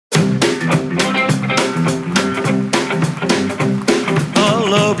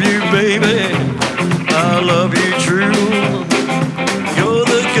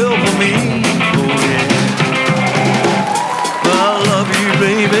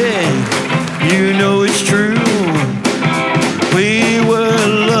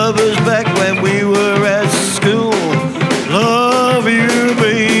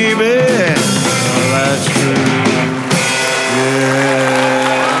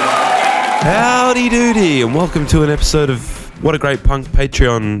Howdy doody, and welcome to an episode of What a Great Punk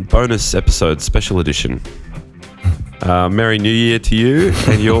Patreon bonus episode, special edition. Merry New Year to you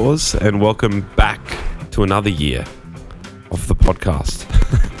and yours, and welcome back to another year of the podcast.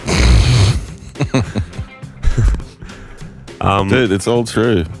 Dude, it's all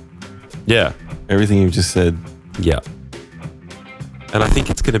true. Yeah. Everything you've just said. Yeah. And I think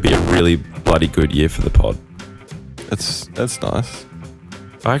it's going to be a really bloody good year for the pod. That's nice.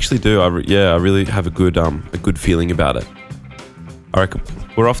 I actually do. I really have a good feeling about it. I reckon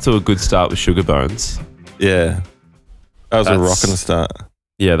we're off to a good start with Sugar Bones. Yeah. That was a rockin' start.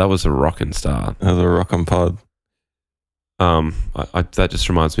 Yeah, that was a rockin' start. That was a rockin' pod. That just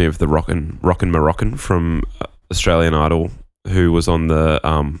reminds me of the Rockin' Moroccan from Australian Idol, who was on the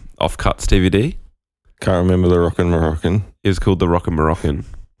Offcuts DVD. Can't remember the Rockin' Moroccan. He was called the Rockin' Moroccan.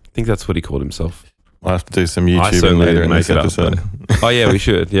 I think that's what he called himself. I'll have to do some YouTube later in this episode. Oh yeah, we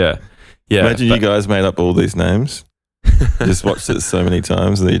should. Yeah. Imagine you guys made up all these names. Just watched it so many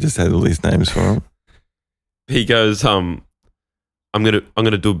times and you just had all these names for them. He goes, I'm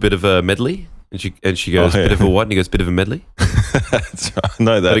gonna do a bit of a medley, and she goes, bit of a what? And he goes, bit of a medley. That's right. I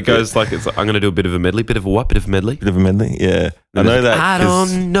know that. But it goes like I'm gonna do a bit of a medley, bit of a what? Bit of a medley. Bit of a medley. Yeah, I know that. I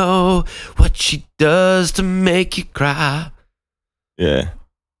don't know what she does to make you cry. Yeah.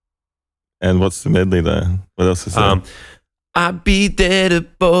 And what's the medley though? What else is there? I'd be there to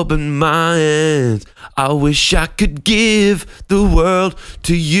open my hands. I wish I could give the world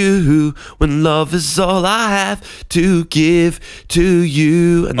to you when love is all I have to give to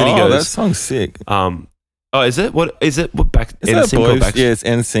you. And then he goes, that song's sick. Is it? What is it? What back? Is that boys? Yeah, it's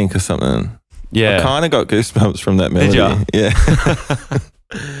NSYNC or something. Yeah, I kind of got goosebumps from that melody. Yeah.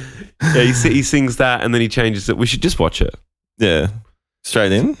 Yeah, he sings that and then he changes it. We should just watch it. Yeah,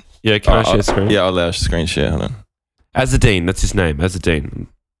 straight in. Yeah, can I share screen? Yeah, I'll allow screen share. Hold on. Azadine, that's his name. Azadine.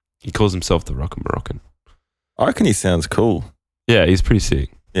 He calls himself the Rockin' Moroccan. I reckon he sounds cool. Yeah, he's pretty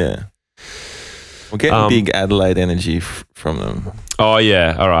sick. Yeah. We're getting big Adelaide energy from them. Oh,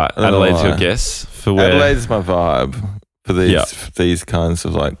 yeah. All right. Adelaide's your guess for where? Adelaide's my vibe for these kinds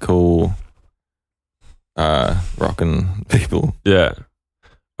of like cool rockin' people. Yeah.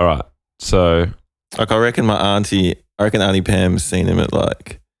 All right. So. Like I reckon Auntie Pam's seen him at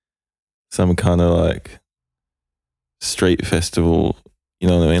like some kind of like street festival, you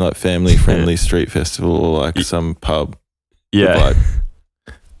know what I mean? Like family friendly street festival or like some pub. Yeah. With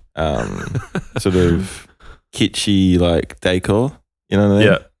like sort of kitschy like decor. You know what I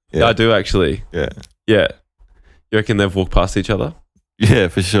mean? Yeah. I do actually. Yeah. Yeah. You reckon they've walked past each other? Yeah,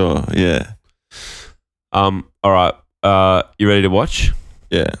 for sure. Yeah. All right. You ready to watch?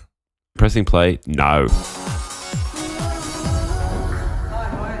 Yeah. Pressing play? No.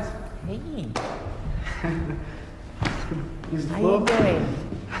 How are you doing?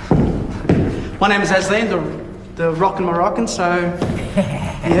 My name is Azleen, the Rockin' Moroccan, so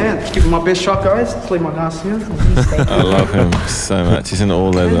yeah, give it my best shot, guys. Let's leave my glass here. I love him so much. He's in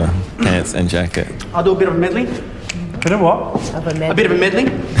all leather pants and jacket. I'll do a bit of a medley. Bit of what? A bit of a medley.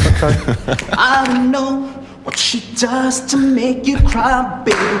 I don't know what she does to make you cry,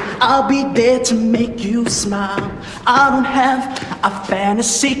 baby. I'll be there to make you smile. I don't have a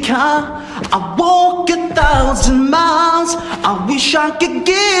fantasy car. I walk 1,000 miles. I wish I could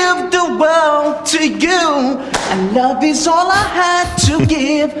give the world to you. And love is all I had to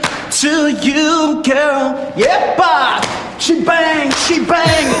give to you, girl. Yeah, bye. She bang, she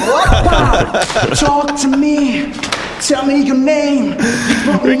bang. Talk to me. Tell me your name.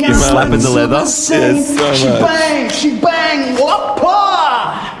 Ricky's slapping the leather. Yes, she bang. Whoppa.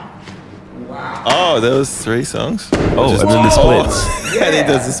 Oh, there was 3 songs. Oh, and then the splits. Yeah. And he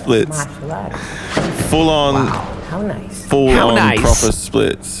does the splits. Martial arts. Full on. Wow, how nice. Full How on nice. proper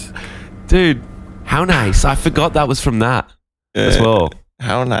splits. Dude, how nice. I forgot that was from that Yeah. as well.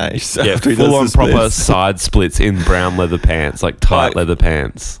 How nice. Yeah, After he full on does the proper splits. side splits in brown leather pants, like tight Like- leather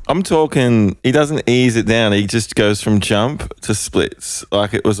pants. I'm talking, he doesn't ease it down. He just goes from jump to splits.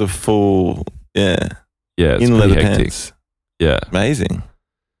 Like it was a full, Yeah, it's in pretty leather hectic. pants. Yeah, Amazing.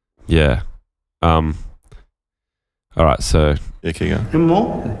 yeah. All right, so Yeah, keep going. Any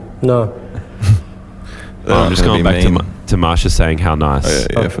more? No. I'm just going back to Marsha saying how nice Oh,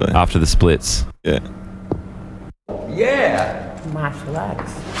 yeah, definitely. after the splits. Yeah. Martial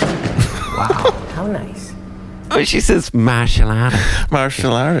arts. Wow, how nice. Oh, she says martial artist.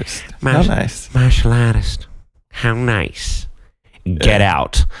 Martial artist. How nice. Martial artist. How nice. Get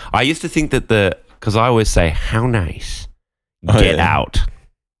out. I used to think that because I always say how nice. Oh, Get yeah. out.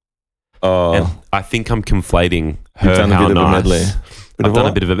 Oh, And I think I'm conflating her You've done a how bit of a nice. medley. I've done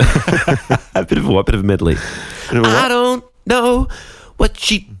a bit of a a bit of a what? Bit of a medley. Bit of a what? I don't know what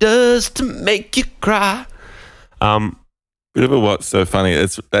she does to make you cry. Bit of a what's so funny.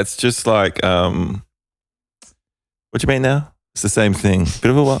 That's just like what you mean now? It's the same thing.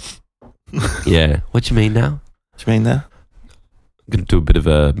 Bit of a what? Yeah. What you mean now? What you mean now? I'm gonna do a bit of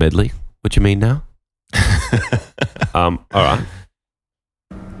a medley. What you mean now? All right.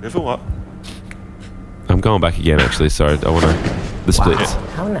 Bit of a what? I'm going back again. Actually, sorry. I want to the splits.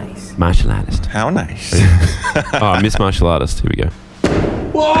 How nice. Martial artist. How nice. Oh, Miss Martial Artist. Here we go.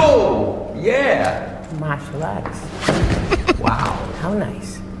 Whoa! Yeah! Martial arts. Wow. How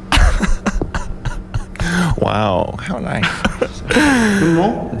nice. Wow, how nice.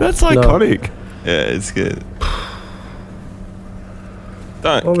 That's iconic. Yeah, it's good.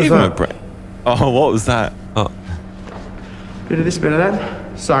 Don't What was give him a that? break. Oh, what was that? Bit of this, bit of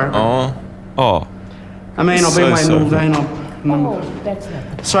that. Sorry. Oh, I mean, I've So been waiting all sorry. day and Oh, that's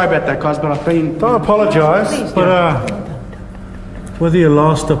not. sorry about that, guys, but I've been... Don't apologise, but whether you're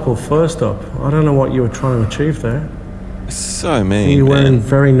last up or first up, I don't know what you were trying to achieve there. So mean, You're wearing man.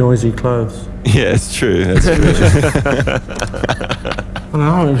 very noisy clothes. Yeah, it's true. That's true. I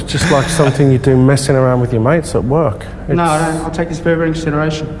know, it was just like something you do messing around with your mates at work. No, I don't. I'll take this very, very into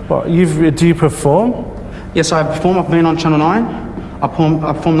consideration. What, do you perform? Yes, I perform. I've been on Channel 9. I performed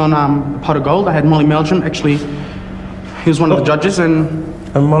on Pot of Gold. I had Molly Meldrum. Actually, he was one of the judges, and,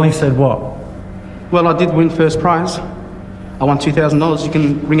 And Molly said what? well, I did win first prize. I won $2,000. You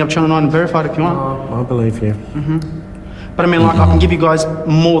can ring up Channel 9 and verify it if you want. I believe you. But I mean, like, I can give you guys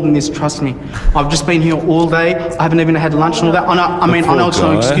more than this, trust me. I've just been here all day. I haven't even had lunch and all that. I know it's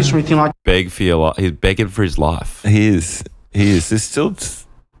no guy. excuse or anything like beg for your life. He's begging for his life. He is. There's still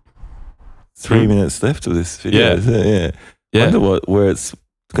 3 minutes left of this video. Yeah. Isn't it? Yeah. Yeah. Wonder where it's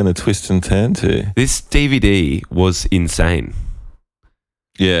going to twist and turn to. This DVD was insane.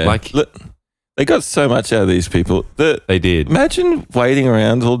 Yeah. Like- Look, they got so much out of these people. They did. Imagine waiting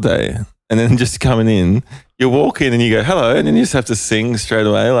around all day and then just coming in. You walk in and you go, hello, and then you just have to sing straight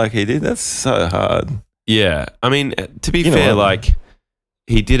away like he did. That's so hard. Yeah. I mean, to be You know fair, what? like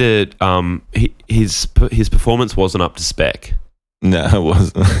he did it. His performance wasn't up to spec. No, it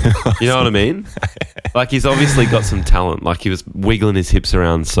wasn't. You know what I mean? Like he's obviously got some talent. Like he was wiggling his hips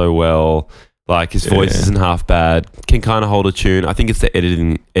around so well. Like his voice Yeah. isn't half bad. Can kind of hold a tune. I think it's the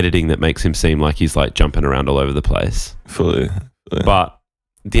editing that makes him seem like he's like jumping around all over the place. Fully. But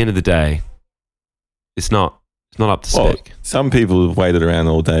at the end of the day, it's not up to Well, spec. some people have waited around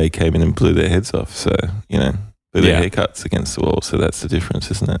all day, came in and blew their heads off. So, blew their Yeah. haircuts against the wall. So that's the difference,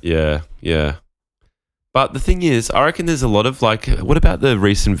 isn't it? Yeah, yeah. But the thing is, I reckon there's a lot of like, what about the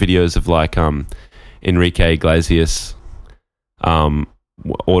recent videos of like Enrique Iglesias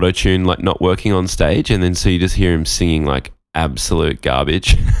auto-tune like not working on stage, and then so you just hear him singing like absolute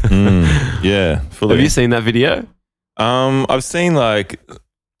garbage. Yeah, fully. Have you seen that video? I've seen like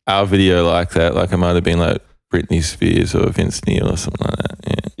our video like that. Like it might have been like Britney Spears or Vince Neil or something like that.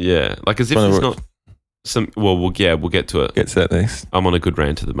 Yeah. Yeah, like as if One of it's the- not some. Well, we'll get to it. Get to that next. I'm on a good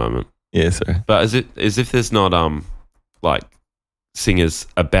rant at the moment, Yeah, sorry. but as if there's not like singers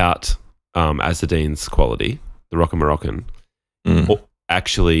about Azzadine's quality, the Rock and Moroccan, Mm. or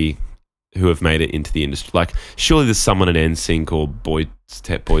actually who have made it into the industry. Like surely there's someone at NSYNC or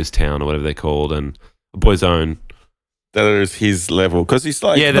Boys Town or whatever they're called, and Boys Own. That is his level because he's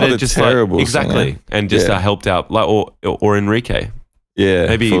like Yeah, not that a are just terrible like exactly, singer. and just Yeah. helped out like or Enrique. Yeah,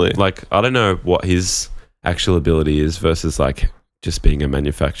 Maybe fully. like I don't know what his actual ability is versus like just being a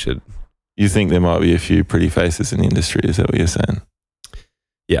manufactured. You think there might be a few pretty faces in the industry? Is that what you're saying?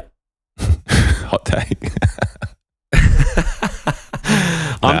 Yeah. Hot take.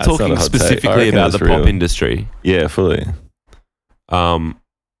 I'm Nah, it's not a talking hot take. I specifically reckon about it's the pop real. industry. Yeah, fully.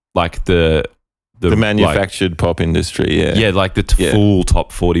 Like the The manufactured pop industry. Yeah. yeah, like the Yeah. full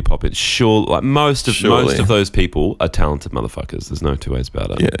top 40 pop. It's sure, like most Surely. of those people are talented motherfuckers. There's no two ways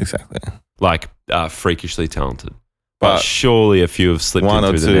about it. Yeah, exactly. Like freakishly talented. But But surely a few have slipped one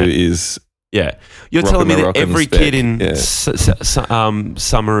in or through two the net. is Yeah, you're Rock telling me and that Moroccan every spec, kid in yeah.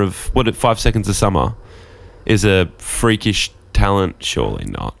 summer of 5 seconds of summer is a freakish talent? Surely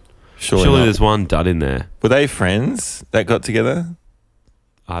not. surely, Surely not. there's one dud in there. Were they friends that got together?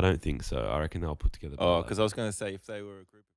 I don't think so. I reckon they'll put together. Oh, because I was going to say if they were a group.